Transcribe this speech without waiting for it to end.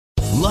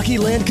Lucky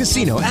Land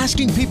Casino,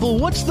 asking people,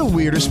 what's the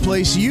weirdest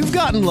place you've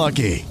gotten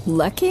lucky?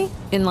 Lucky?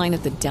 In line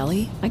at the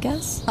deli, I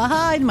guess?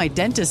 Aha, in my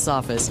dentist's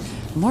office.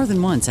 More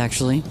than once,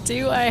 actually.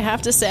 Do I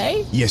have to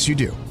say? Yes, you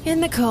do. In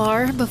the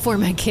car before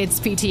my kids'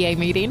 PTA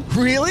meeting.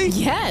 Really?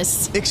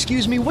 Yes.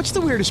 Excuse me, what's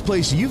the weirdest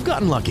place you've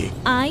gotten lucky?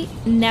 I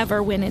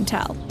never win and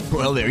tell.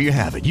 Well, there you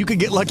have it. You can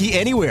get lucky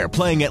anywhere,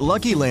 playing at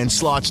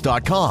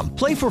LuckyLandSlots.com.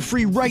 Play for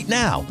free right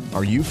now.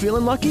 Are you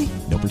feeling lucky?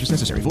 No purchase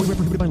necessary. Void where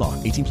prohibited by law.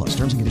 18 plus.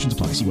 Terms and conditions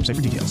apply. See website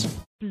for details.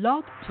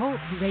 Blog Talk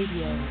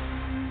Radio.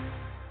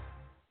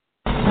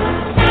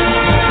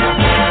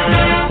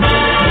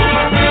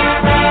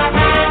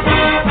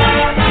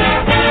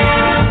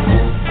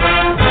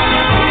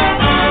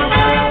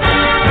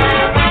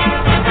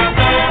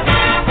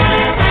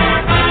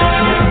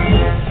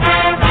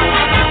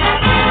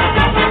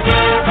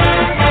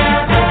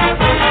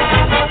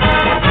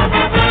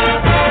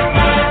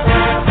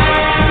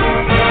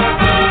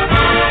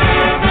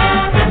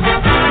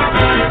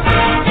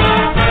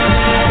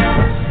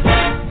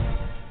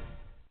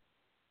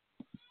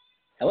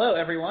 Hello,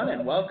 everyone,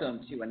 and welcome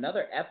to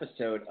another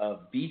episode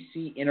of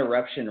BC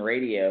Interruption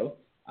Radio.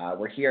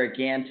 We're here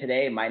again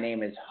today. My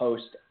name is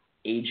host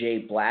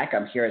AJ Black.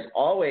 I'm here as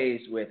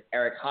always with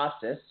Eric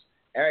Hostis.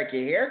 Eric,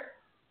 you here?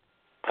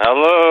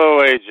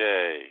 Hello,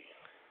 AJ.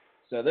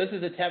 So this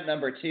is attempt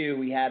number 2.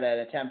 We had an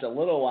attempt a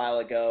little while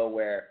ago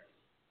where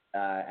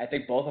I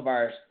think both of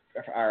our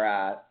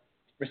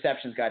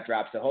receptions got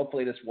dropped, so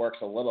hopefully this works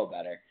a little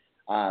better.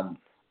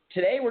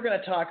 Today we're going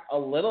to talk a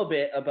little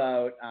bit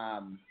about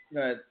I'm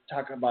going to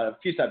talk about a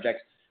few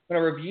subjects. I'm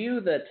going to review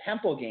the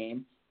Temple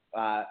game,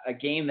 a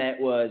game that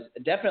was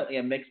definitely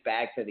a mixed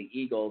bag for the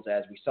Eagles,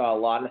 as we saw a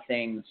lot of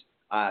things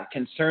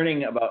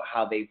concerning about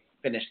how they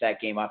finished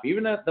that game off.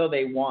 Even though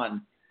they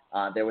won,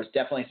 there was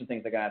definitely some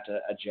things they're going to have to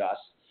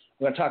adjust.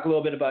 We're going to talk a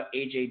little bit about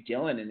A.J.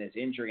 Dillon and his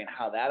injury and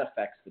how that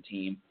affects the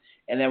team.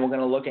 And then we're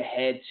going to look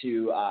ahead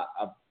to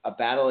a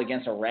battle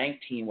against a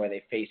ranked team where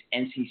they face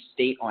NC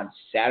State on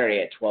Saturday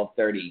at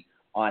 12:30.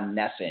 On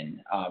Nesson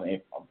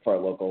for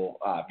local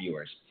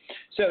viewers.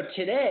 So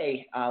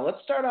today,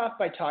 let's start off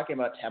by talking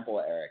about Temple,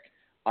 Eric.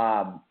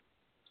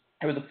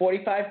 It was a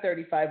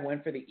 45-35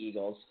 win for the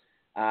Eagles.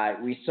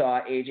 We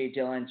saw A.J.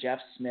 Dillon, Jeff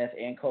Smith,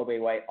 and Kobe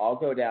White all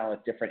go down with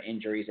different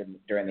injuries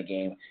during the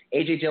game.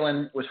 A.J.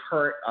 Dillon was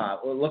hurt.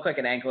 It looked like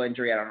an ankle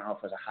injury. I don't know if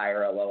it was a high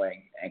or a low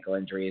ankle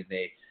injury.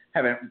 They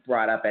haven't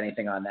brought up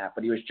anything on that,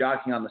 but he was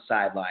jogging on the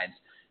sidelines.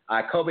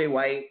 Kobe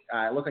White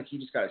looked like he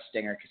just got a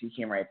stinger because he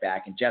came right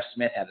back, and Jeff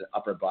Smith had an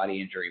upper body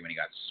injury when he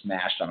got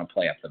smashed on a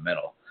play up the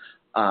middle.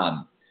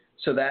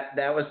 So that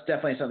was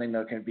definitely something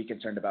that can be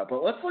concerned about.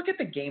 But let's look at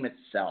the game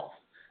itself.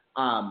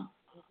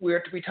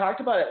 We talked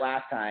about it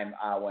last time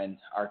when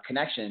our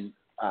connection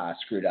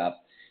screwed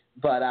up,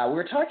 but we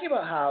were talking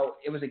about how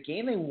it was a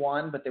game they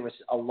won, but there was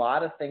a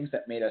lot of things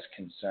that made us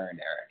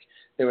concerned, Eric.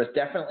 There was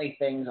definitely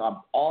things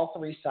on all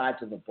three sides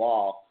of the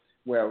ball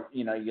where,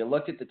 you know, you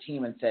looked at the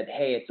team and said,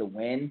 hey, it's a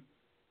win,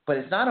 but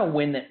it's not a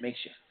win that makes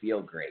you feel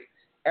great.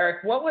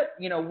 Eric, what was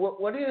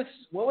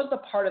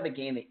the part of the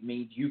game that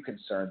made you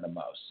concerned the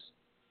most?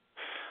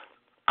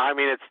 I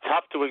mean, it's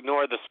tough to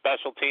ignore the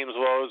special teams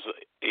woes.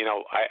 You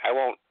know, I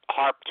won't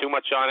harp too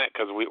much on it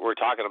because we're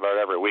talking about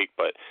it every week,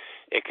 but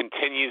it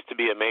continues to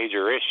be a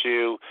major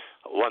issue.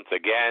 Once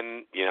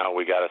again, you know,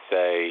 we got to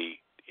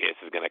say this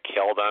is going to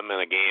kill them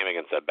in a game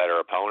against a better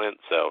opponent.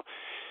 So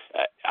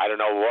I don't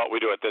know what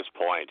we do at this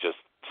point. Just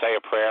say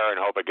a prayer and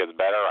hope it gets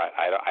better.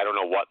 I don't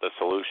know what the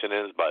solution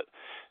is, but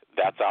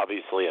that's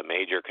obviously a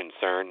major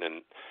concern.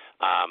 And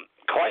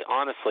quite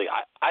honestly,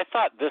 I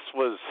thought this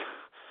was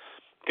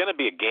going to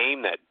be a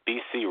game that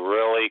BC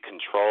really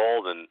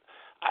controlled, and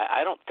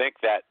I don't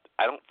think that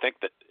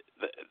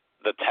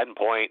the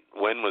 10-point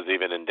win was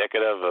even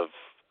indicative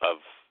of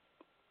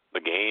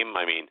the game.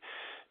 I mean,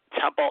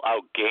 Temple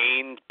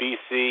outgained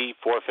BC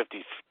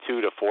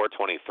 452 to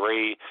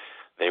 423.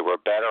 They were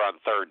better on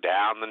third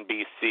down than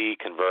BC,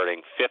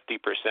 converting 50%.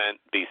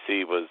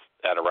 BC was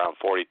at around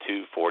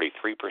 42,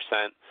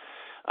 43%.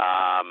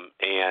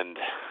 And,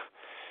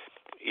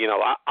 you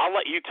know, I'll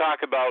let you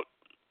talk about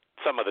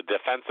some of the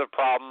defensive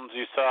problems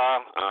you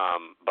saw.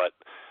 But,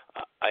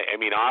 I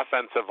mean,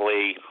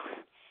 offensively,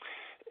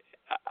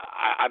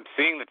 I'm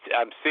seeing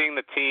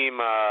the team,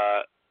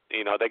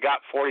 you know, they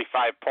got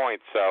 45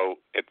 points. So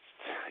it's,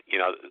 you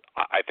know,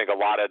 I think a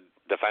lot of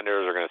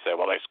defenders are going to say,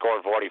 well, they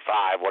scored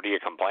 45. What are you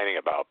complaining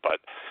about? But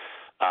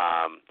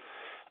I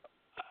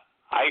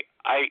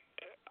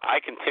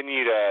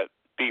continue to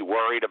be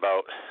worried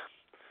about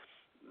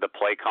the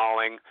play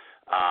calling.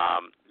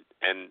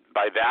 And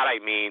by that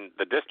I mean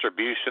the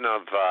distribution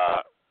of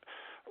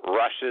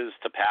rushes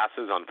to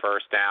passes on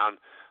first down.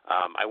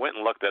 I went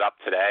and looked it up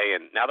today,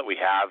 and now that we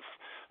have,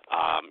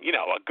 you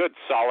know, a good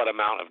solid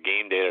amount of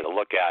game data to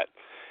look at,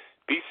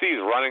 BC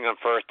is running on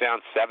first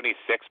down 76%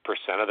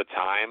 of the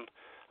time.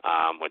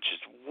 Which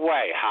is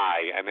way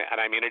high, and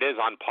I mean it is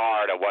on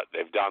par to what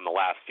they've done the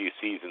last few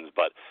seasons.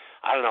 But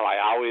I don't know. I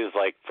always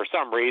for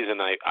some reason,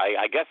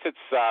 I guess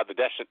it's the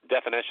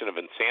definition of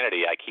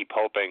insanity. I keep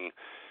hoping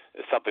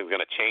something's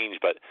going to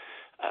change, but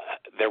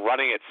They're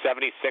running at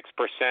 76%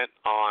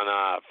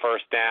 on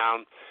first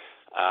down.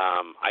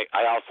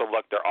 I also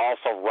looked. They're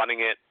also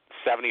running it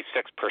 76%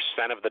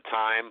 of the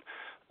time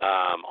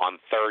on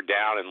third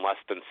down and less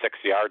than 6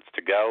 yards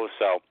to go.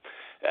 So,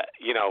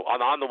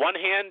 on the one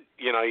hand,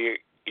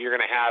 you're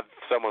going to have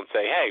someone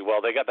say, hey, well,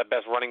 they got the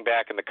best running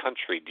back in the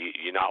country. Do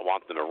you not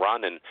want them to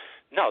run? And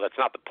no, that's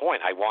not the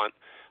point. I want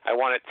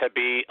it to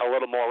be a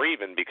little more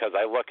even, because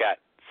I look at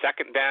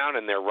second down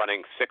and they're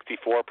running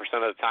 64%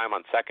 of the time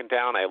on second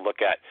down. I look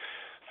at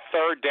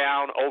third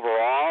down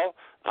overall,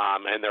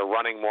 and they're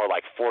running more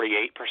like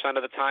 48%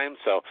 of the time.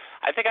 So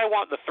I think I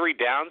want the three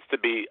downs to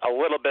be a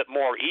little bit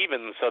more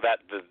even, so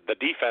that the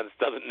defense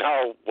doesn't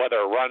know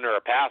whether a run or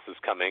a pass is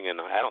coming,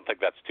 and I don't think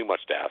that's too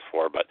much to ask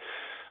for. But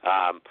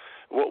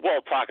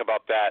we'll talk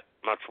about that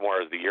much more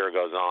as the year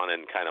goes on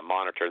and kind of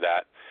monitor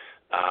that.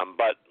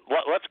 But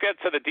let's get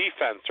to the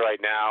defense right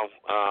now.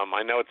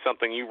 I know it's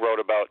something you wrote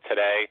about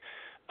today.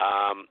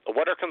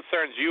 What are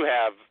concerns you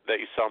have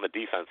that you saw on the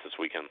defense this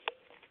weekend?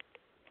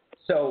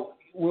 So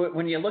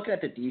when you're looking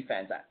at the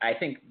defense, I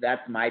think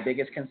that's my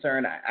biggest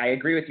concern. I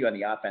agree with you on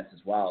the offense as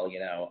well.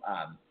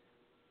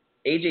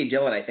 A.J.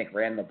 Dillon, I think,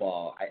 ran the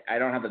ball. I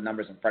don't have the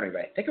numbers in front of me,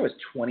 but I think it was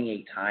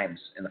 28 times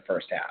in the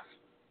first half.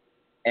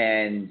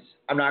 And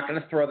I'm not going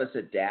to throw this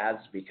at Daz,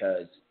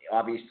 because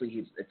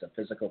obviously it's a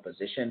physical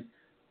position.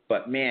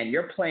 But, man,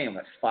 you're playing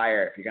with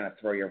fire if you're going to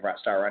throw your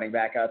star running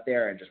back out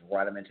there and just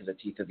run him into the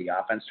teeth of the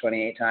offense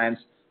 28 times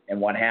in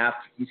one half.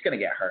 He's going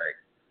to get hurt.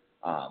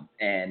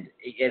 And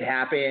it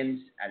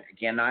happens.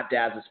 Again, not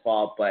Daz's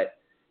fault, but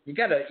you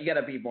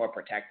gotta be more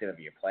protective of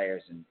your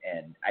players.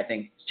 And I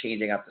think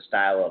changing up the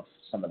style of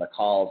some of the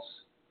calls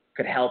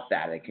could help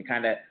that. It can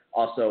kind of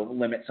also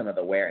limit some of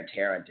the wear and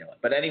tear on Dillon.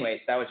 But anyways,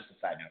 that was just a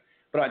side note.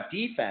 But on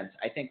defense,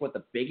 I think what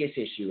the biggest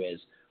issue is,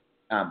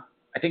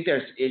 I think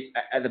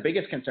the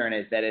biggest concern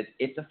is that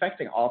it's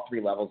affecting all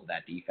three levels of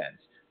that defense.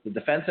 The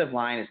defensive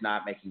line is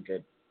not making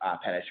good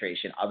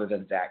penetration, other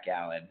than Zach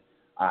Allen,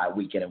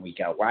 week in and week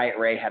out. Wyatt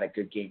Ray had a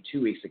good game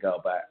 2 weeks ago,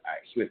 but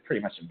he was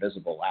pretty much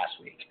invisible last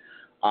week.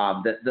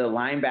 The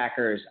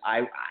linebackers,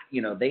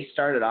 they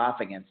started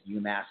off against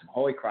UMass and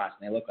Holy Cross,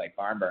 and they look like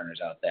barn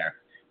burners out there.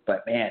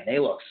 But, man, they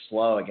look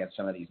slow against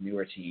some of these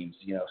newer teams.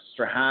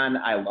 Strahan,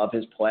 I love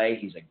his play.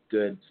 He's a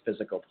good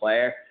physical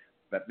player.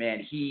 But, man,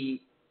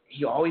 he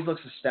always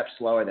looks a step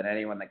slower than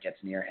anyone that gets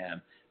near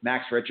him.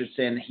 Max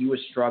Richardson, he was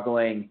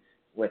struggling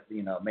with,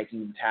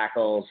 making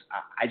tackles.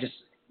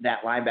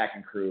 That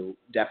linebacking crew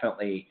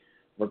definitely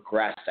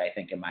regressed, I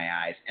think, in my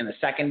eyes. And the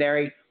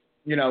secondary,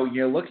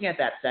 you're looking at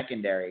that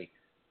secondary.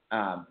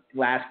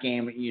 Last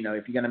game, if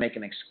you're going to make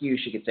an excuse,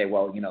 you could say,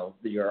 well,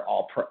 your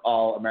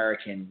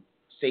all-American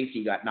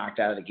safety got knocked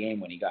out of the game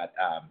when he got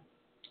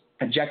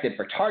ejected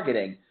for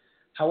targeting.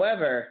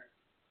 However,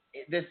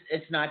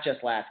 it's not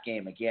just last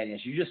game. Again,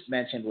 as you just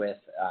mentioned with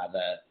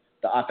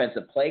the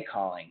offensive play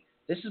calling,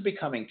 this is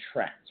becoming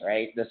trends,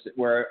 right?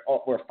 We're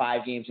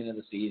 5 games into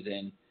the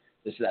season.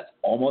 That's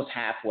almost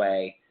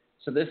halfway.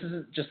 So this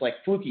isn't just like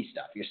fluky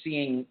stuff. You're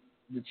seeing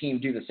the team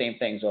do the same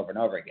things over and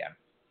over again.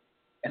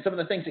 And some of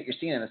the things that you're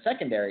seeing in the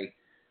secondary,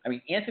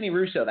 Anthony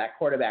Russo, that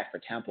quarterback for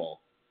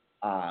Temple,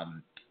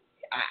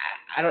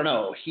 I don't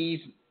know. He's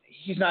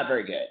not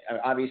very good.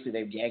 Obviously,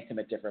 they've yanked him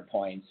at different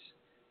points,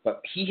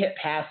 but he hit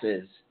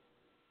passes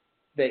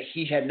that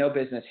he had no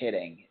business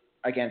hitting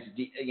against,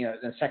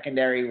 the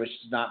secondary was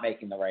not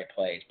making the right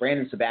plays.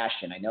 Brandon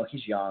Sebastian, I know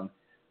he's young,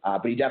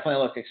 but he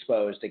definitely looked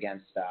exposed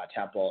against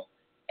Temple.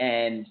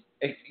 And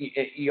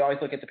you always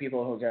look at the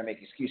people who are going to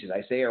make excuses.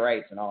 Isaiah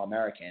Wright's an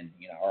All-American,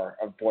 or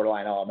a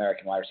borderline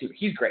All-American wide receiver.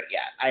 He's great, yeah.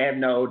 I have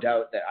no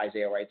doubt that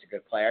Isaiah Wright's a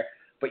good player.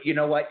 But you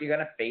know what? You're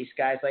going to face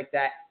guys like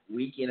that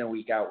week in and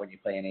week out when you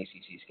play an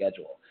ACC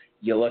schedule.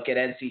 You look at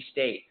NC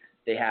State.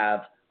 They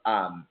have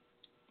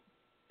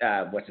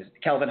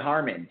Kelvin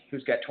Harmon,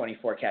 who's got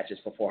 24 catches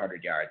for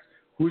 400 yards.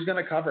 Who's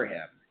going to cover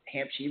him?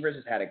 Hamp Cheevers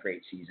has had a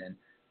great season.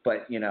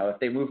 But, if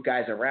they move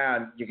guys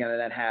around, you're going to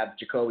then have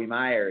Jacoby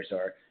Myers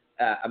or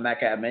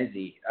Emeka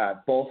Emezi,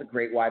 both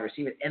great wide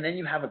receivers. And then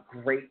you have a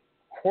great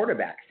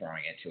quarterback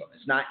throwing it to him.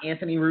 It's not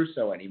Anthony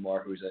Russo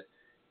anymore, who's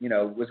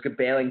was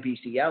bailing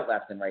BC out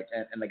left and right.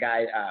 And the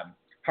guy,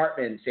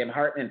 Sam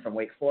Hartman from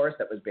Wake Forest,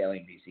 that was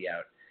bailing BC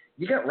out.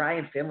 You got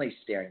Ryan Finley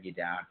staring you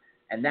down.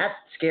 And that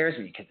scares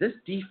me, because this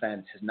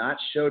defense has not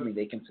showed me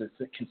they can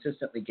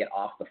consistently get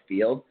off the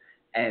field.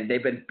 And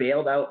they've been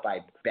bailed out by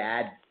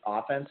bad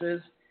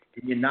offenses.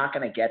 And you're not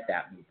going to get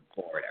that moving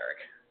forward, Eric.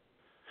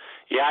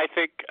 Yeah, I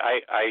think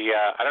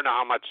I don't know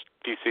how much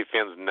DC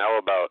fans know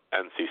about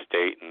NC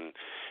State, and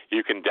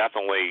you can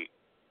definitely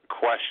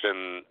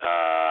question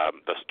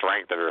the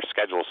strength of their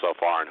schedule so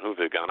far and who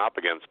they've gone up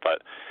against.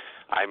 But,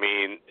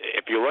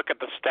 if you look at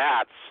the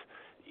stats,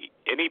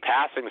 any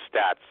passing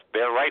stats,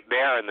 they're right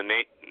there in the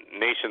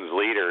nation's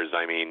leaders.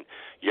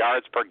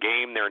 Yards per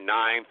game, they're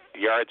 9th.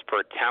 Yards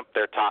per attempt,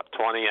 they're top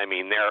 20.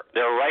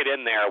 They're right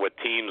in there with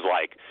teams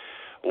like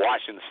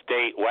Washington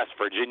State, West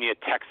Virginia,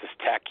 Texas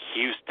Tech,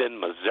 Houston,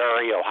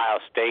 Missouri, Ohio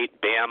State,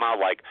 Bama,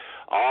 like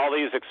all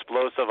these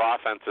explosive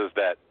offenses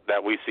that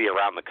we see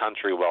around the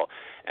country. Well,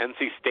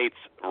 NC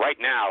State's right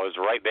now is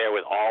right there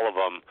with all of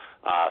them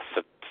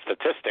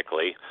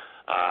statistically.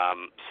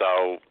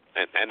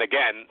 And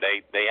again,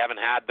 they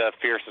haven't had the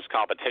fiercest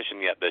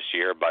competition yet this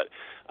year, but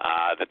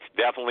that's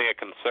definitely a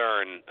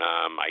concern.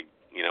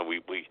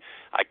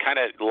 I kind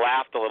of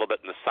laughed a little bit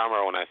in the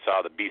summer when I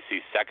saw the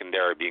BC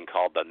secondary being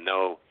called the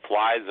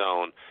no-fly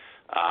zone.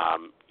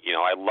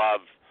 I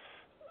love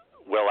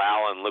Will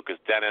Allen, Lucas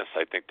Dennis.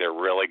 I think they're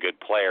really good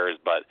players,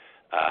 but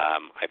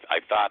I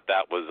thought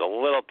that was a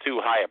little too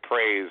high a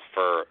praise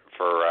for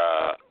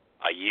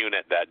a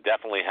unit that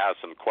definitely has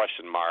some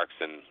question marks,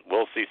 and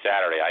we'll see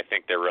Saturday. I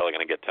think they're really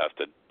going to get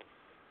tested.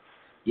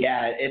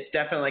 Yeah, it's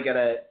definitely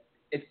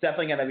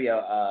gonna be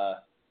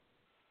a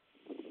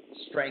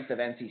strength of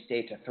NC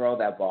State to throw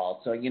that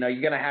ball. So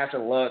you're gonna have to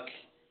look.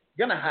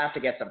 You're gonna have to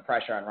get some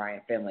pressure on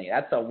Ryan Finley.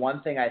 That's the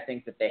one thing I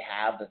think that they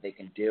have that they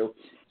can do.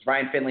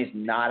 Ryan Finley's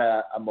not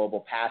a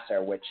mobile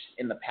passer, which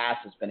in the past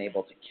has been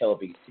able to kill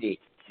BC.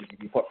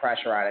 If you put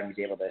pressure on him,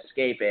 he's able to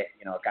escape it.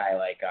 A guy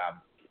like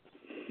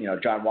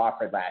John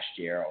Wofford last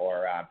year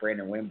or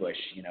Brandon Wimbush,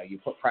 you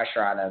put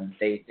pressure on them,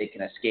 they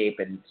can escape,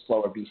 and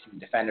slower BC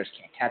defenders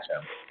can't catch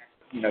them.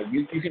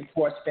 You can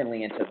force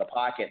Finley into the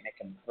pocket, make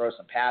him throw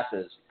some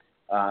passes,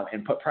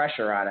 and put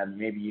pressure on him.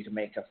 Maybe you can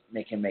make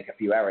him make a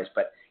few errors.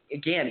 But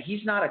again,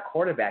 he's not a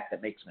quarterback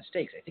that makes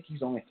mistakes. I think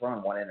he's only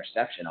thrown one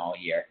interception all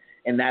year,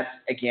 and that's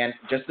again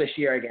just this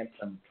year against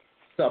some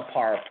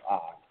subpar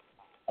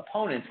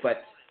opponents.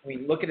 But when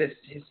you look at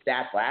his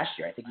stats last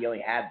year, I think he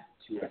only had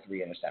 2 or 3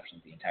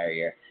 interceptions the entire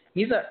year.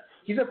 He's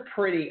a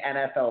pretty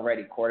NFL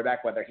ready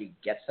quarterback. Whether he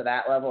gets to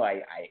that level,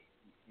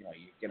 you're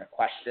gonna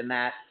question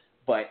that.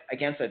 But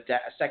against a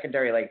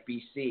secondary like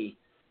BC,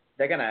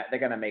 they're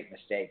gonna make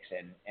mistakes,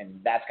 and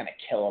that's gonna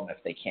kill them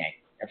if they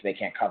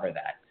can't cover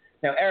that.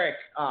 Now, Eric,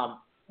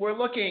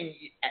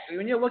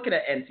 when you're looking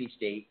at NC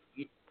State,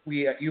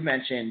 you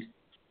mentioned,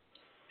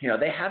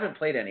 they haven't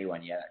played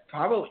anyone yet.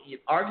 Probably,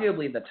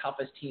 arguably, the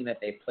toughest team that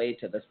they've played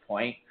to this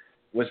point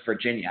was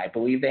Virginia. I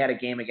believe they had a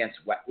game against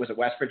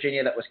West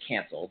Virginia that was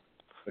canceled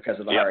because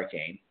of the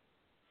hurricane.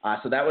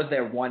 So that was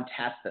their one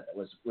test that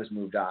was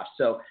moved off.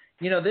 So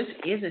this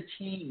is a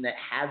team that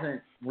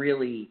hasn't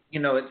really,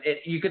 you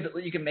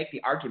can make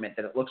the argument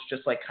that it looks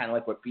just like kind of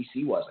like what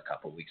BC was a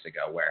couple of weeks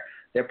ago, where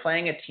they're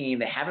playing a team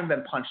they haven't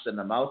been punched in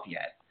the mouth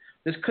yet.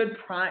 This could,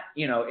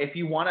 if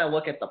you want to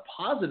look at the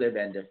positive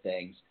end of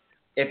things,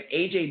 if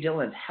A.J.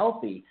 Dillon's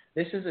healthy,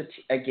 this is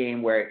a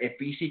game where if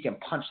BC can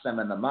punch them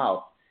in the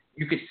mouth,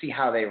 you could see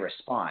how they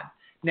respond.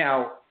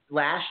 Now,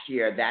 last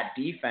year, that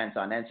defense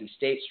on NC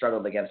State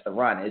struggled against the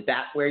run. Is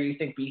that where you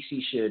think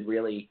BC should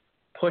really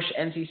push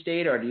NC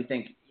State, or do you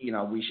think,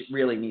 we should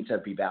really need to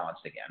be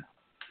balanced again?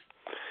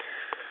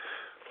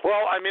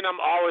 Well, I'm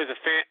always a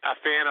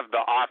fan of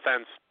the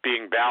offense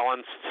being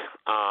balanced.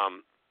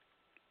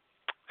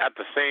 At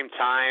the same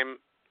time,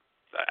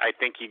 I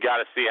think you got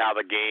to see how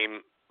the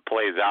game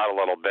plays out a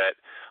little bit.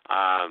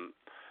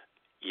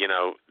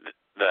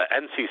 The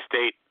NC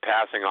State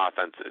passing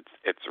offense,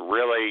 it's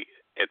really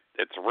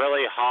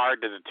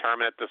hard to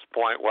determine at this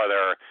point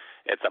whether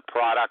it's a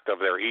product of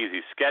their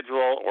easy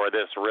schedule or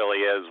this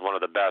really is one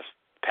of the best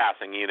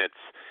passing units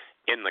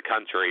in the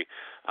country.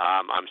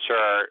 I'm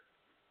sure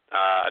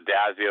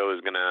Adazio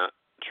is going to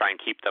try and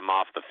keep them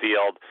off the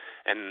field.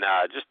 And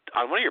just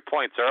on one of your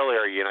points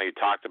earlier, you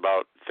talked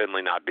about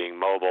Finley not being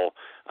mobile,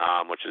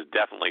 which is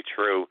definitely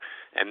true.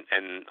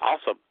 And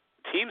also,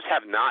 teams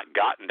have not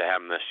gotten to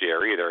him this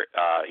year either.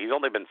 He's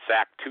only been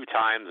sacked 2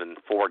 times in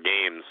 4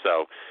 games.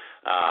 So,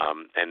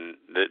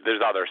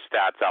 there's other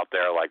stats out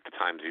there like the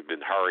times he's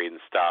been hurried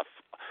and stuff,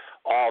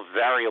 all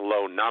very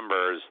low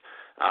numbers.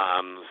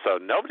 So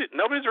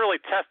nobody's really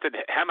tested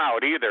him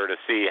out either to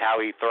see how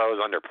he throws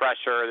under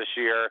pressure this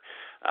year.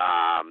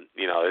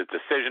 His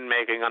decision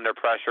making under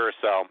pressure.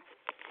 So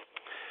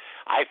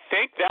I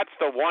think that's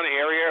the one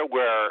area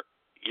where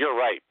you're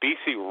right.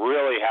 BC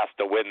really has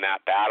to win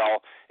that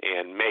battle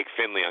and make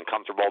Finley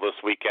uncomfortable this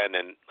weekend.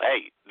 And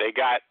hey, they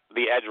got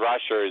the edge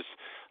rushers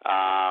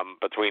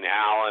between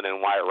Allen and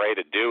Wyatt Ray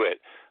to do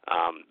it.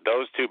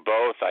 Those two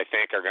both, I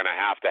think, are going to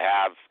have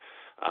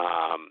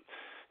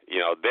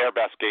their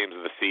best games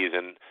of the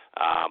season.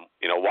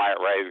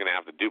 Wyatt Ray is going to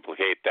have to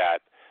duplicate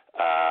that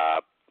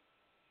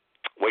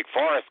Wake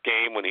Forest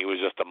game when he was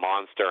just a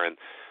monster. And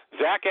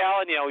Zach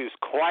Allen, he was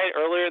quiet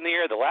earlier in the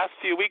year. The last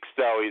few weeks,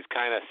 though, he's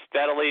kind of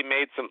steadily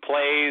made some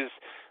plays.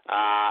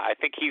 I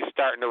think he's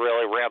starting to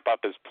really ramp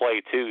up his play,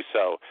 too.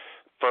 So,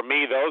 for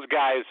me, those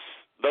guys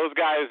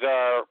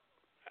are,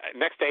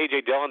 next to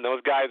A.J. Dillon,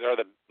 those guys are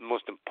the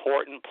most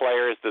important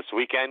players this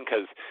weekend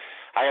because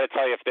I got to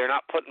tell you, if they're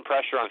not putting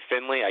pressure on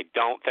Finley, I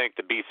don't think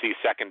the BC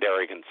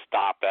secondary can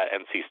stop that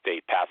NC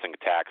State passing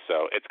attack.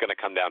 So it's going to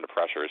come down to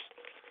pressures.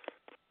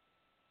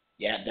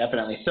 Yeah,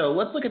 definitely. So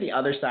let's look at the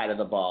other side of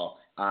the ball.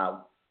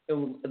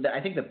 I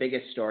think the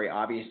biggest story,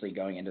 obviously,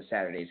 going into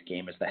Saturday's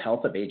game is the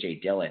health of A.J.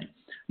 Dillon.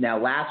 Now,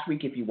 last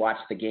week, if you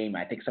watched the game,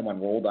 I think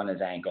someone rolled on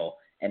his ankle,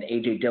 and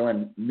A.J.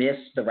 Dillon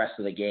missed the rest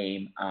of the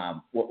game,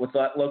 what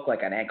looked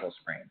like an ankle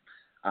sprain.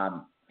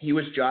 He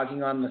was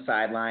jogging on the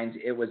sidelines.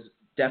 It was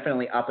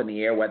definitely up in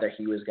the air whether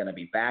he was going to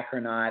be back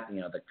or not.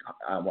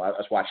 I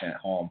was watching at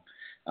home.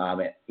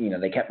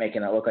 They kept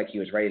making it look like he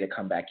was ready to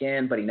come back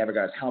in, but he never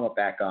got his helmet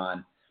back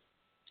on.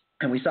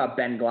 And we saw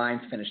Ben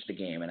Glines finish the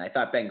game, and I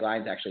thought Ben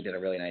Glines actually did a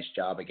really nice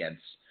job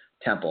against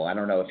Temple. I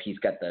don't know if he's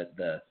got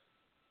the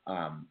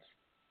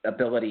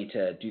ability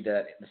to do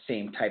the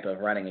same type of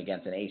running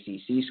against an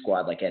ACC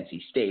squad like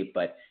NC State,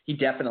 but he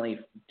definitely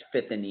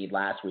fit the need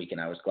last week, and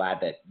I was glad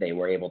that they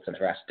were able to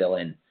rest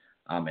Dillon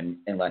and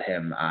let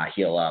him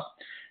heal up.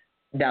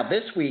 Now,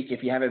 this week,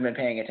 if you haven't been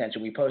paying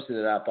attention, we posted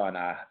it up on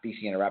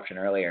BC Interruption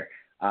earlier.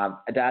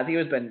 Adazio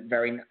has been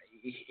very,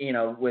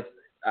 with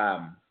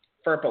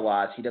FERPA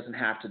laws, he doesn't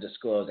have to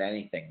disclose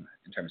anything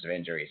in terms of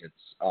injuries. It's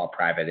all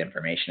private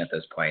information at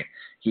this point.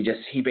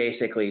 He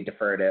basically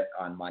deferred it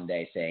on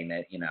Monday, saying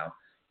that,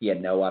 he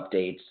had no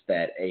updates,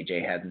 that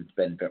AJ hadn't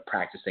been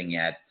practicing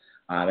yet.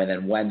 And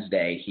then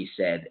Wednesday, he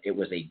said it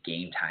was a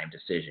game time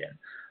decision.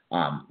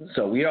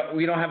 So we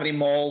don't have any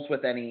moles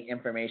with any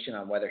information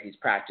on whether he's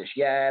practiced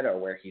yet or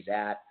where he's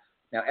at.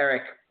 Now,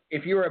 Eric,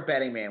 if you were a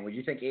betting man, would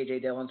you think A.J.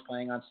 Dillon's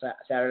playing on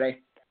Saturday?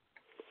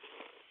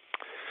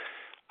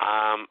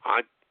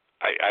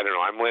 I don't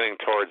know. I'm leaning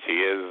towards he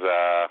is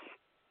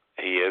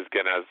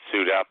going to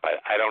suit up.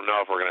 I don't know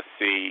if we're going to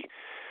see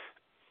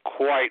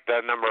quite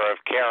the number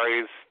of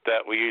carries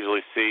that we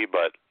usually see,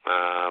 but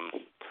I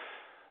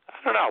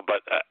don't know.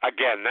 But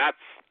again,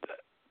 that's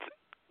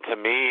to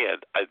me,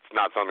 it's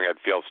not something I'd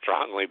feel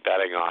strongly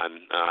betting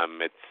on.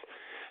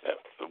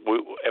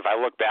 If I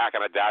look back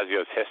on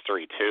Adazio's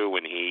history too,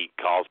 when he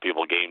calls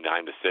people game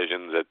time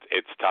decisions,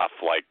 it's tough.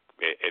 Like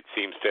it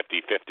seems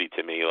 50-50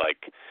 to me.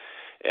 Like.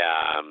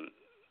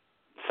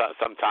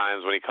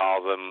 Sometimes when he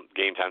calls them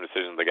game time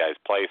decisions, the guys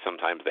play.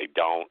 Sometimes they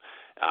don't.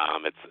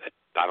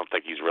 I don't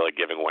think he's really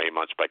giving away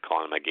much by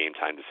calling them a game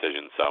time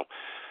decision. So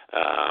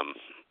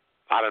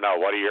I don't know.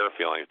 What are your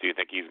feelings? Do you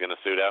think he's going to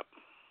suit up?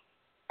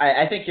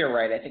 I think you're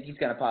right. I think he's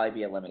going to probably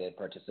be a limited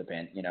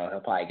participant.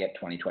 He'll probably get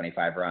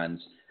 20-25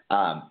 runs.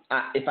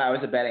 If I was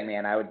a betting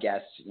man, I would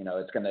guess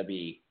it's going to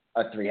be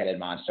a three-headed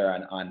monster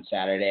on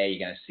Saturday.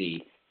 You're going to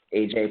see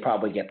AJ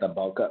probably get the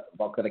bulk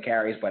of the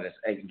carries, but it's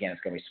going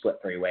to be split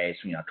three ways,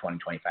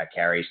 20-25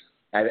 carries.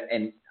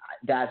 And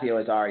Dazio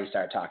has already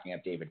started talking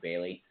up David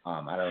Bailey.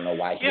 I don't know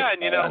why. Yeah,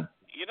 and you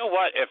know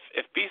what?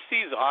 If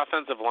BC's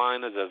offensive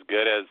line is as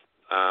good as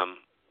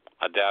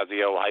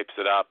Adazio hypes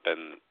it up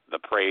and the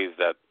praise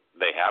that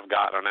they have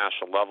gotten on a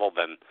national level,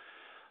 then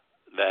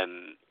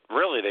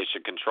really they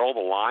should control the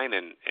line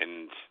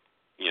and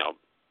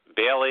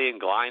Bailey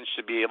and Glines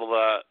should be able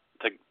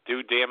to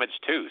do damage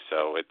too.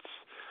 So it's.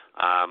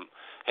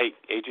 Hey,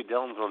 A.J.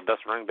 Dillon's one of the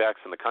best running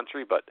backs in the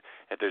country, but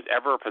if there's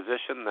ever a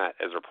position that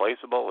is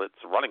replaceable, it's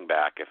running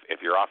back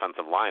if your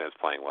offensive line is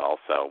playing well.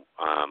 So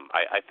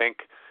I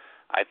think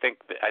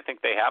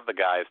they have the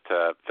guys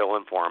to fill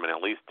in for him and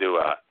at least do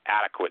a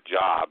adequate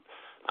job.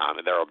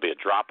 There will be a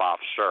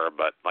drop-off, sure,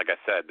 but like I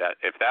said, that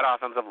if that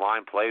offensive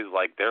line plays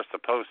like they're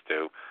supposed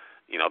to,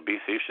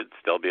 BC should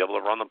still be able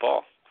to run the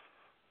ball.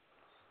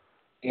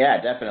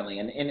 Yeah, definitely.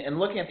 And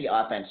looking at the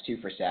offense,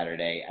 too, for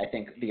Saturday, I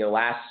think the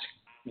last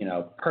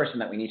person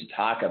that we need to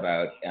talk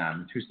about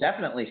who's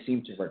definitely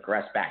seemed to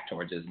regress back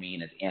towards his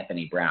mean is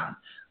Anthony Brown.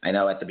 I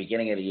know at the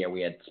beginning of the year we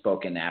had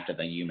spoken after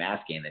the UMass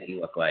game that he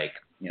looked like,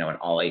 an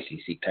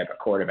all-ACC type of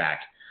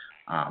quarterback.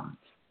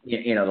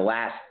 The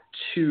last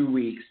 2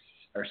 weeks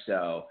or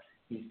so,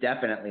 he's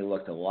definitely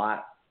looked a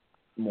lot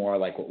more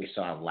like what we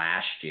saw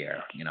last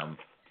year,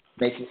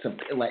 making some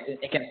 – like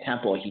against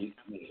Temple, he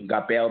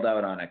got bailed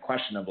out on a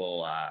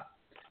questionable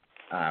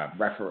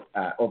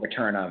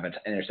overturn of an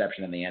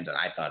interception in the end zone.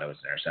 I thought it was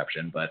an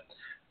interception, but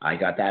I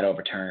got that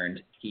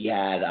overturned. He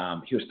had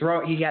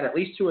at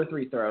least 2 or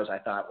 3 throws I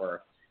thought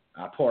were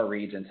poor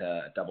reads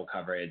into double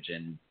coverage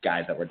and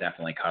guys that were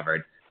definitely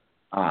covered.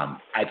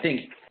 I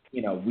think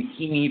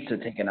he needs to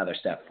take another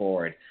step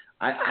forward.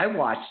 I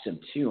watched him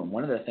too, and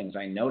one of the things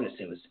I noticed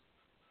it was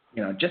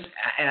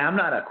and I'm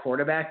not a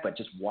quarterback, but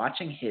just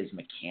watching his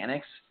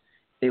mechanics,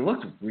 they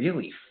looked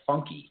really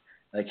funky.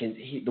 Like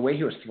the way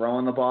he was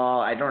throwing the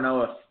ball, I don't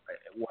know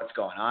what's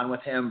going on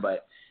with him,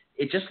 but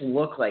it just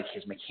looked like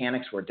his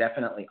mechanics were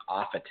definitely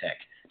off a tick.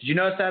 Did you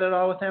notice that at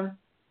all with him?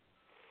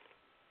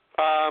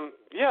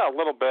 Yeah, a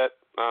little bit.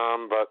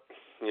 But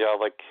yeah,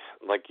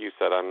 like you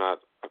said, I'm not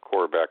a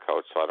quarterback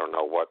coach, so I don't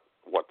know what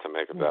to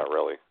make of that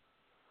really.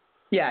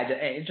 Yeah,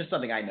 it's just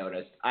something I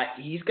noticed.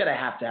 He's gonna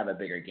have to have a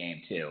bigger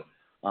game too,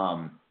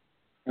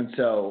 and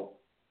so.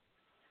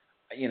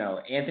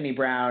 Anthony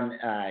Brown,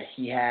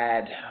 he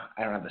had,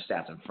 I don't have the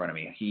stats in front of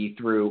me. He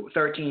threw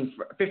 15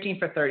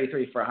 for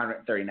 33 for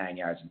 139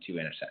 yards and 2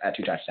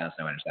 touchdowns,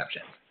 no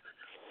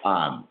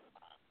interceptions.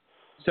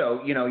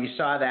 So, you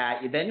saw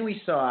that. Then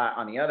we saw,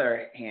 on the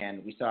other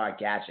hand, we saw a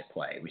gadget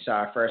play. We saw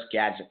our first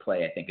gadget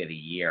play, I think, of the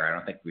year. I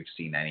don't think we've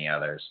seen any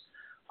others.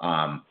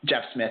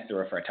 Jeff Smith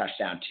threw for a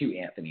touchdown to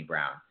Anthony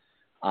Brown.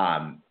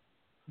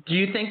 Do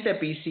you think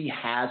that BC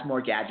has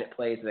more gadget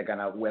plays that they're going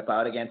to whip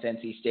out against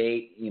NC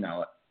State?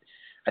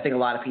 I think a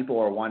lot of people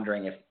are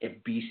wondering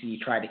if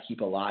BC tried to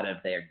keep a lot of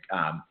their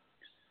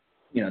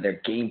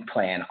their game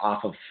plan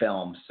off of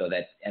film so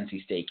that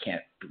NC State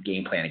can't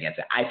game plan against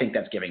it. I think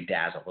that's giving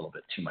Daz a little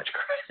bit too much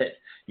credit,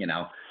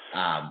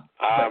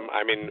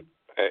 I mean,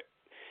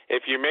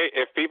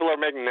 if people are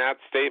making that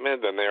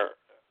statement, then they're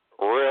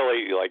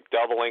really like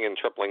doubling and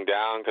tripling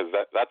down, because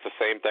that's the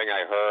same thing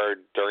I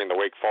heard during the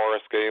Wake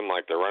Forest game.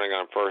 Like, they're running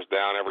on first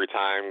down every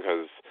time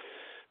because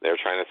they're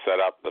trying to set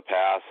up the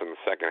pass in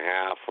the second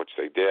half, which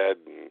they did.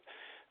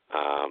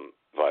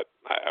 But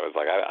I was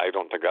like, I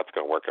don't think that's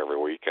going to work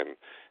every week. And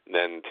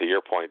then to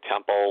your point,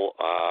 Temple,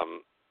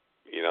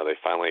 they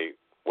finally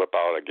whip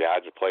out a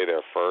gadget play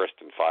there first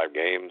in 5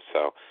 games.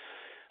 So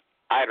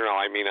I don't know.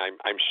 I mean,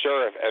 I'm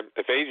sure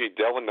if A.J.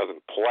 Dillon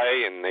doesn't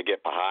play and they get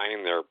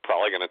behind, they're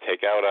probably going to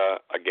take out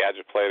a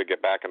gadget play to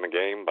get back in the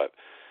game. But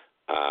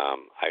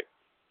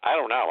I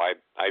don't know.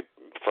 I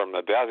from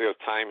Adazio's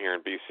time here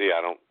in BC,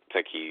 I don't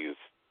think he's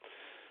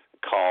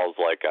calls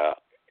like a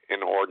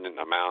inordinate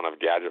amount of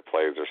gadget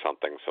plays or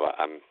something. So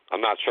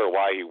I'm not sure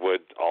why he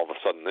would all of a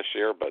sudden this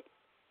year, but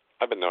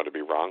I've been known to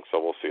be wrong,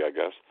 so we'll see, I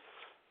guess.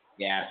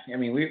 Yeah, I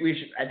mean, we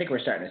should, I think we're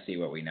starting to see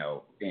what we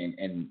know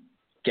and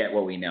get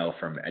what we know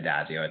from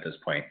Adazio at this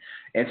point.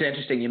 It's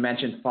interesting you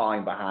mentioned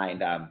falling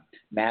behind.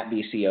 Matt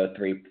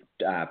BCO3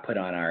 put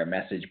on our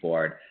message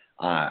board.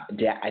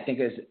 I think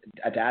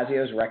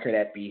Adazio's record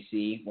at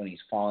BC when he's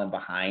fallen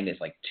behind is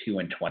like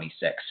 2-26.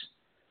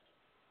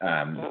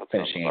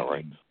 Finishing 18.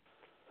 Right.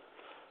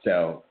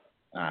 So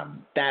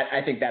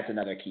I think that's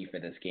another key for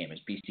this game is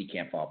BC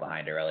can't fall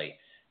behind early.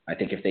 I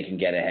think if they can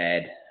get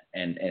ahead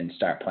and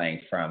start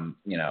playing from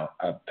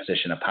a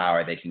position of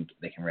power, they can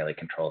really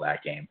control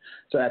that game.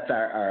 So that's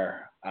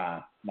our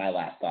my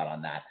last thought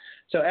on that.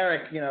 So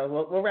Eric,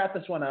 we'll wrap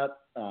this one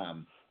up.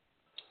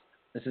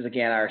 This is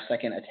again our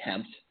second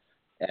attempt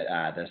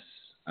at this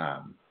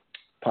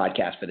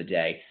podcast for the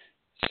day.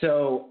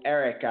 So,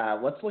 Eric,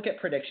 let's look at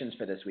predictions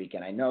for this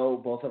weekend. I know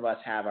both of us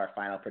have our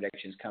final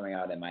predictions coming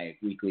out in my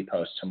weekly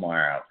post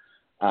tomorrow.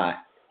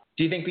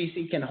 Do you think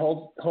BC can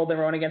hold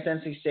their own against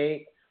NC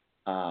State?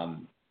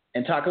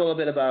 And talk a little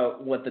bit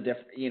about what the is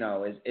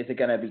it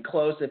going to be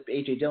close if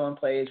A.J. Dillon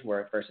plays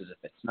versus if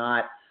it's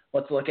not?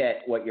 Let's look at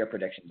what your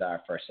predictions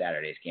are for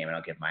Saturday's game, and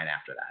I'll give mine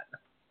after that.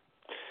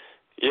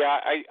 Yeah,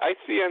 I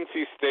see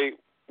NC State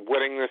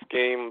winning this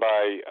game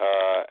by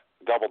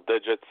double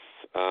digits.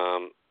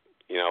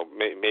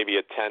 Maybe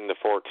a 10 to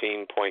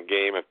 14 point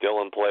game if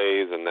Dillon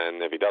plays, and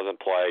then if he doesn't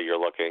play, you're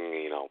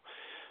looking,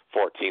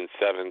 14,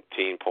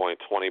 17 point,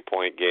 20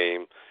 point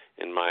game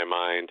in my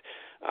mind.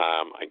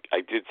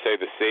 I did say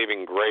the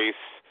saving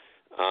grace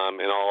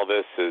in all of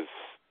this is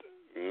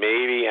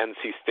maybe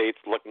NC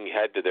State's looking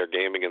ahead to their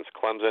game against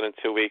Clemson in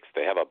 2 weeks.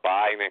 They have a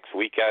bye next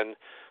weekend.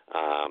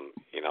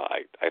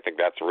 I think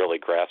that's really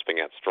grasping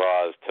at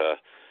straws to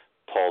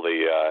pull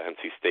the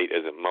NC State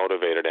isn't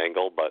motivated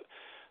angle, but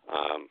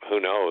who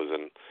knows?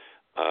 And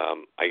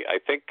I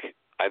think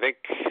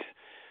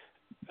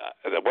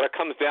what it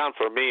comes down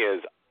for me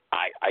is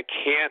I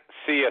can't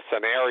see a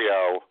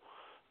scenario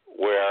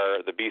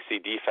where the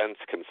BC defense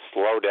can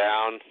slow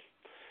down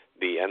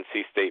the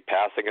NC State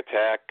passing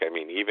attack. I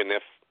mean, even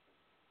if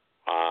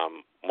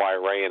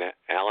Ray and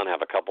Allen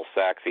have a couple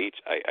sacks each,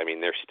 I mean,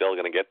 they're still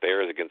going to get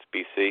theirs against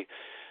BC.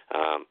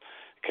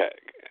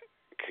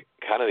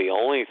 Kind of the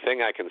only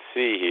thing I can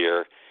see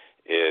here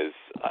is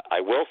I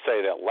will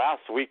say that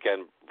last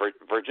weekend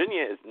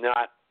Virginia is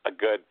not a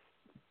good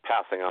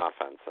passing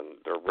offense, and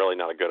they're really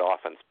not a good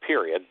offense,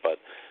 period. But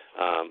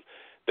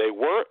they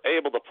were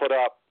able to put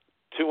up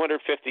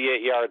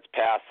 258 yards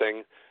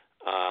passing.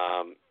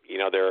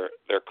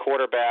 Their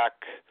quarterback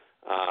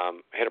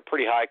had a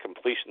pretty high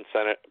completion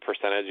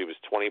percentage. He was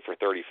 20 for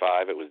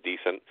 35. It was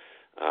decent.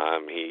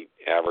 He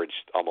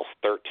averaged almost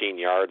 13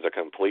 yards a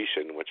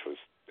completion, which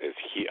is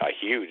a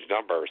huge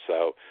number.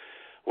 So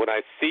when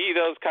I see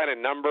those kind of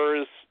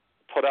numbers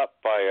put up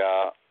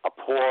by a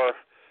poor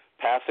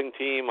passing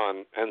team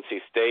on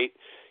NC State,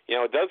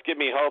 it does give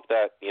me hope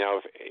that,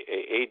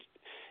 if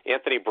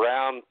Anthony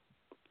Brown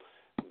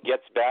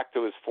gets back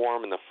to his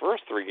form in the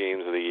first 3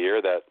 games of the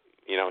year, that,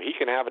 he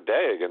can have a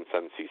day against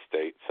NC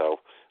State. So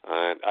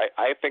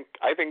I think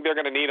they're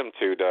going to need him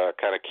to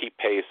kind of keep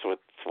pace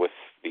with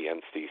the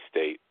NC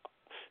State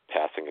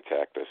passing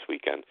attack this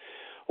weekend.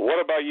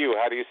 What about you?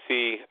 How do you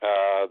see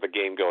the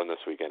game going this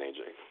weekend,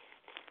 AJ?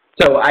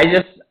 So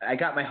I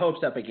got my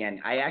hopes up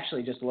again. I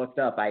actually just looked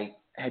up. I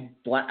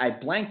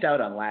blanked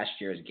out on last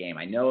year's game.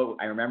 I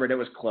remembered it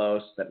was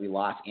close, that we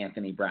lost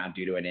Anthony Brown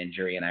due to an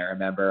injury, and I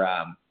remember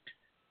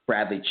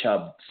Bradley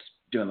Chubb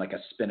doing like a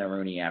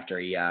spin-a-rooney after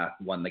he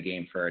won the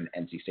game for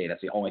NC State.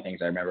 That's the only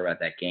things I remember about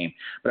that game.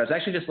 But I was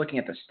actually just looking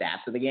at the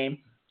stats of the game.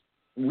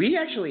 We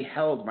actually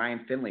held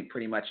Ryan Finley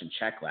pretty much in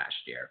check last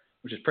year.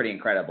 which is pretty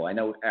incredible. I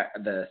know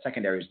the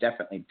secondary was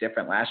definitely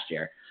different last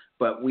year,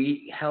 but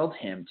we held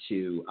him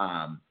to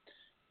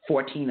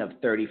 14 of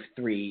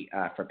 33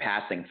 for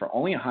passing for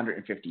only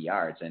 150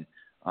 yards and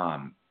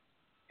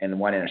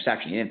one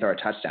interception. He didn't throw a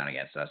touchdown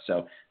against us.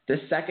 So this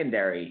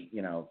secondary,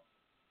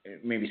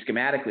 maybe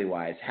schematically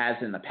wise, has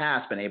in the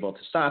past been able to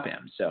stop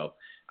him. So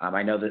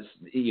I know this,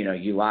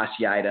 you lost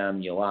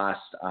Yidam, you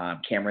lost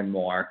Cameron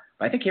Moore,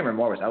 but I think Cameron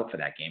Moore was out for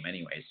that game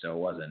anyway, so it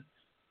wasn't.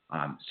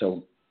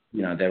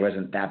 There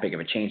wasn't that big of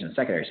a change in the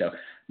secondary. So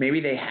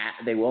maybe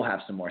they will have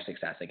some more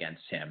success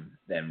against him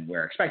than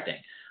we're expecting.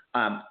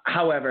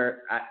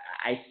 However,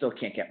 I still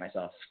can't get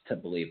myself to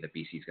believe that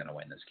BC is going to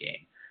win this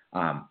game.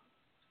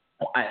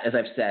 As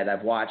I've said,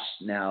 I've watched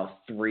now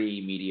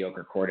 3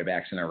 mediocre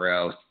quarterbacks in a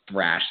row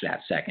thrash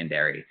that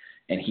secondary,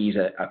 and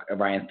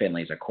Ryan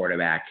Finley's a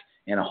quarterback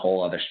in a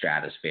whole other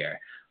stratosphere.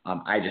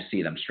 I just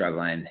see them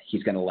struggling.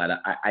 He's going to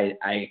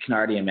I can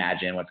already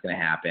imagine what's going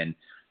to happen.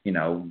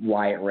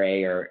 Wyatt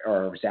Ray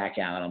or Zach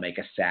Allen will make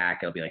a sack.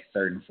 It'll be like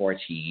 3rd and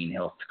 14.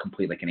 He'll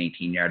complete like an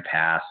 18-yard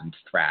pass and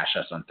thrash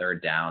us on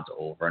 3rd downs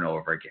over and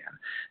over again.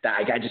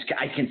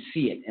 I can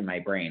see it in my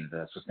brain that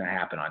that's what's going to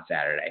happen on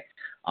Saturday.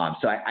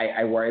 So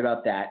I worry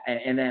about that.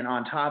 And then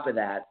on top of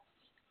that,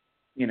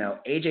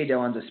 A.J.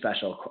 Dillon's a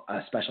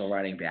special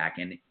running back,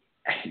 and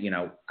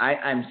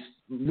I'm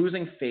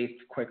losing faith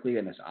quickly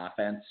in this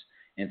offense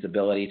and its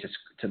ability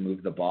to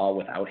move the ball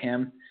without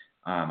him.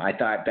 I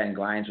thought Ben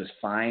Glines was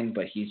fine,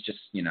 but he's just,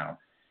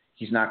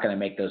 he's not going to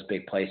make those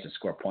big plays to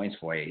score points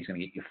for you. He's going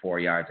to get you 4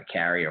 yards a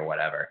carry or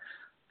whatever.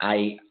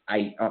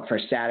 For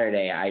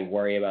Saturday, I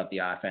worry about the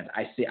offense.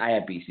 I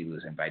have BC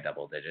losing by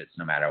double digits,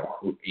 no matter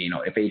who,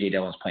 if A.J.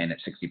 Dillon's playing at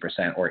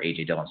 60% or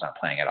A.J. Dillon's not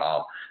playing at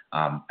all.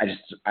 I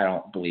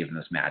don't believe in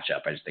this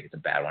matchup. I just think it's a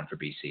bad one for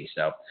BC.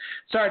 So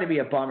sorry to be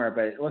a bummer,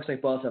 but it looks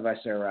like both of us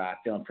are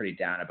feeling pretty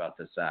down about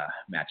this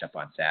matchup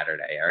on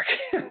Saturday, Eric.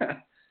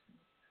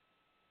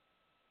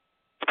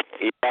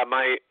 Yeah,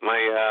 my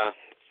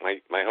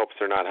hopes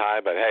are not high,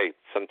 but hey,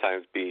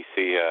 sometimes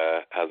BC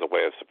has a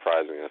way of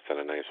surprising us in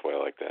a nice way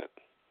like that.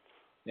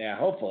 Yeah,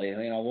 hopefully.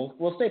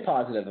 We'll stay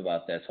positive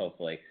about this,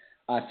 hopefully.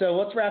 So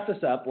let's wrap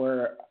this up.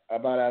 We're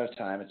about out of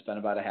time. It's been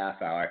about a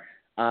half hour.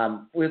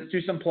 We'll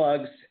do some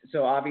plugs.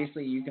 So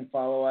obviously you can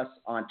follow us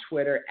on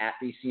Twitter at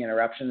BC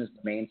Interruption is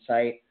the main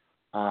site.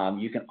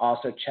 You can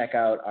also check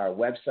out our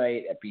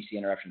website at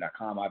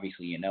bcinterruption.com.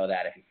 Obviously, you know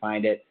that if you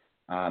find it.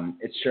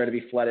 It's sure to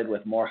be flooded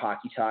with more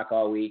hockey talk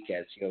all week,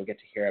 as you'll get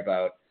to hear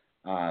about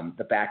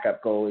the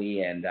backup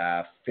goalie and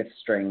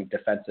fifth-string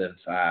defensive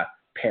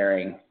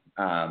pairing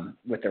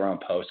with their own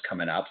post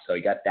coming up. So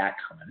you got that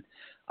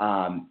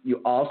coming.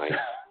 You also,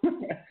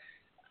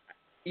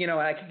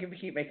 I can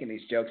keep making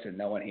these jokes and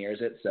no one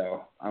hears it,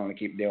 so I'm going to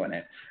keep doing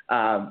it.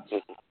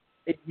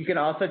 You can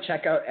also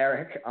check out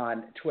Eric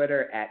on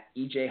Twitter at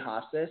EJ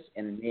Hostis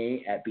and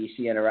me at BC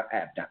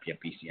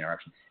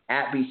Interruption,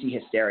 at BC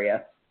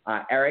Hysteria.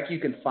 Eric, you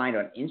can find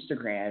on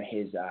Instagram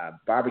his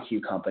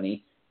barbecue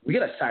company. We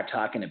got to start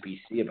talking to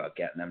BC about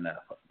getting them to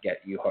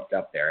get you hooked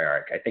up there,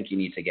 Eric. I think you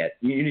need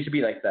to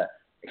be like the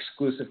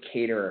exclusive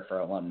caterer for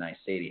Alumni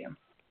Stadium.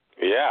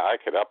 Yeah, I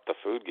could up the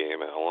food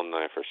game at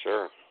Alumni for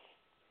sure.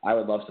 I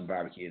would love some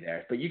barbecue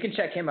there. But you can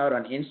check him out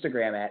on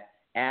Instagram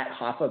at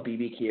Hoffa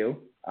BBQ.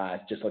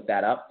 Just look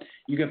that up.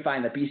 You can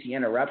find the BC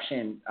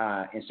Interruption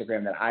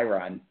Instagram that I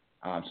run.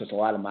 So it's a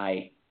lot of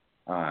my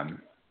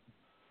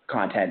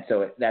content.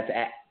 So that's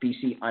at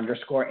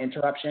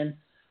BC_interruption.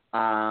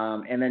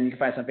 And then you can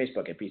find us on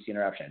Facebook at BC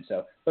Interruption.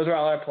 So those are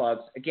all our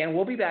plugs. Again,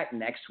 we'll be back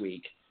next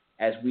week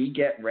as we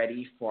get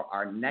ready for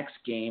our next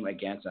game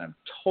against, I'm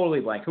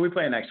totally blank. Who are we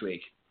playing next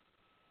week?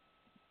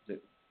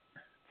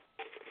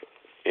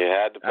 You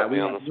had to put me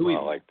on the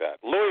spot like that.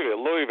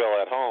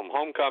 Louisville at home.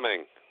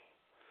 Homecoming.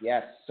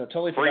 Yes. So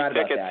totally forgot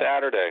about that. Free ticket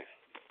Saturday.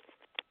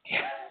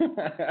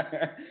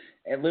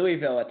 At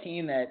Louisville, a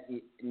team that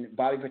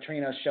Bobby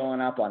Petrino's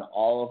showing up on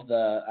all of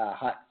the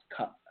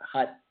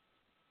hot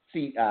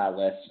seat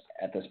lists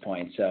at this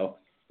point. So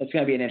it's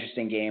going to be an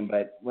interesting game,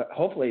 but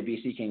hopefully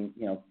BC can,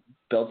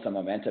 build some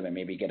momentum and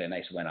maybe get a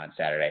nice win on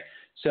Saturday.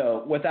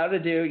 So without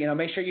ado,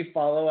 make sure you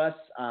follow us,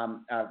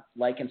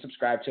 like and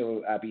subscribe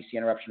to BC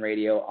Interruption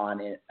Radio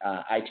on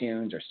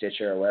iTunes or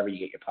Stitcher or wherever you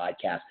get your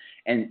podcasts.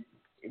 And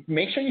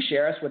make sure you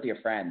share us with your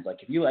friends.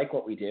 Like if you like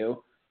what we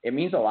do, it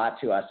means a lot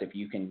to us if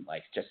you can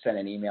just send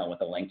an email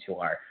with a link to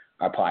our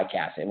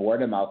podcast. And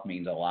word of mouth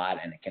means a lot,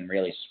 and it can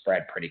really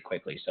spread pretty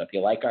quickly. So if you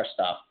like our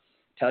stuff,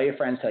 tell your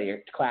friends, tell your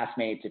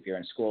classmates. If you're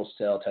in school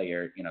still, tell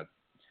your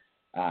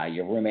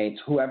roommates,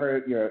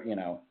 whoever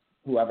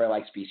whoever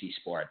likes BC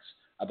sports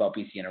about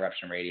BC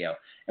Interruption Radio.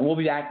 And we'll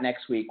be back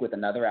next week with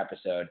another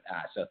episode.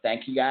 So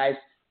thank you guys,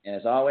 and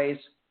as always,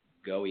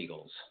 go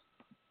Eagles.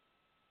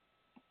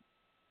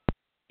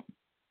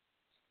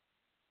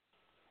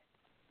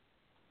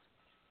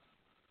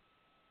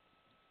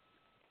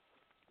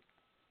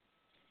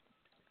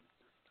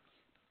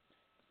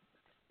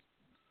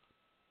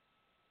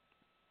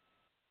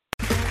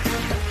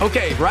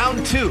 Okay,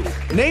 round two.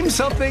 Name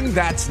something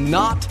that's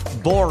not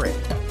boring.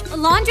 A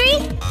laundry?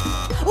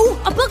 Ooh,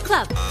 a book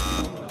club.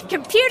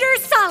 Computer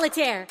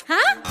solitaire,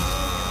 huh?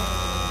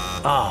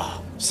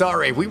 Ah, oh,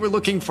 sorry, we were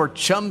looking for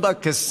Chumba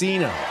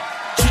Casino.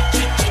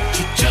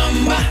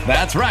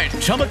 That's right,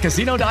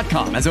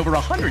 ChumbaCasino.com has over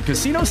 100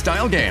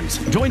 casino-style games.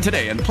 Join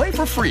today and play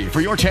for free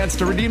for your chance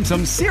to redeem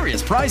some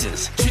serious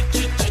prizes.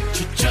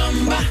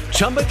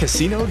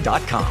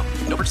 ChumbaCasino.com.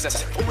 No purchase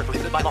necessary. Void where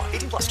prohibited by law.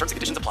 18+. Terms and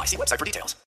conditions apply. See website for details.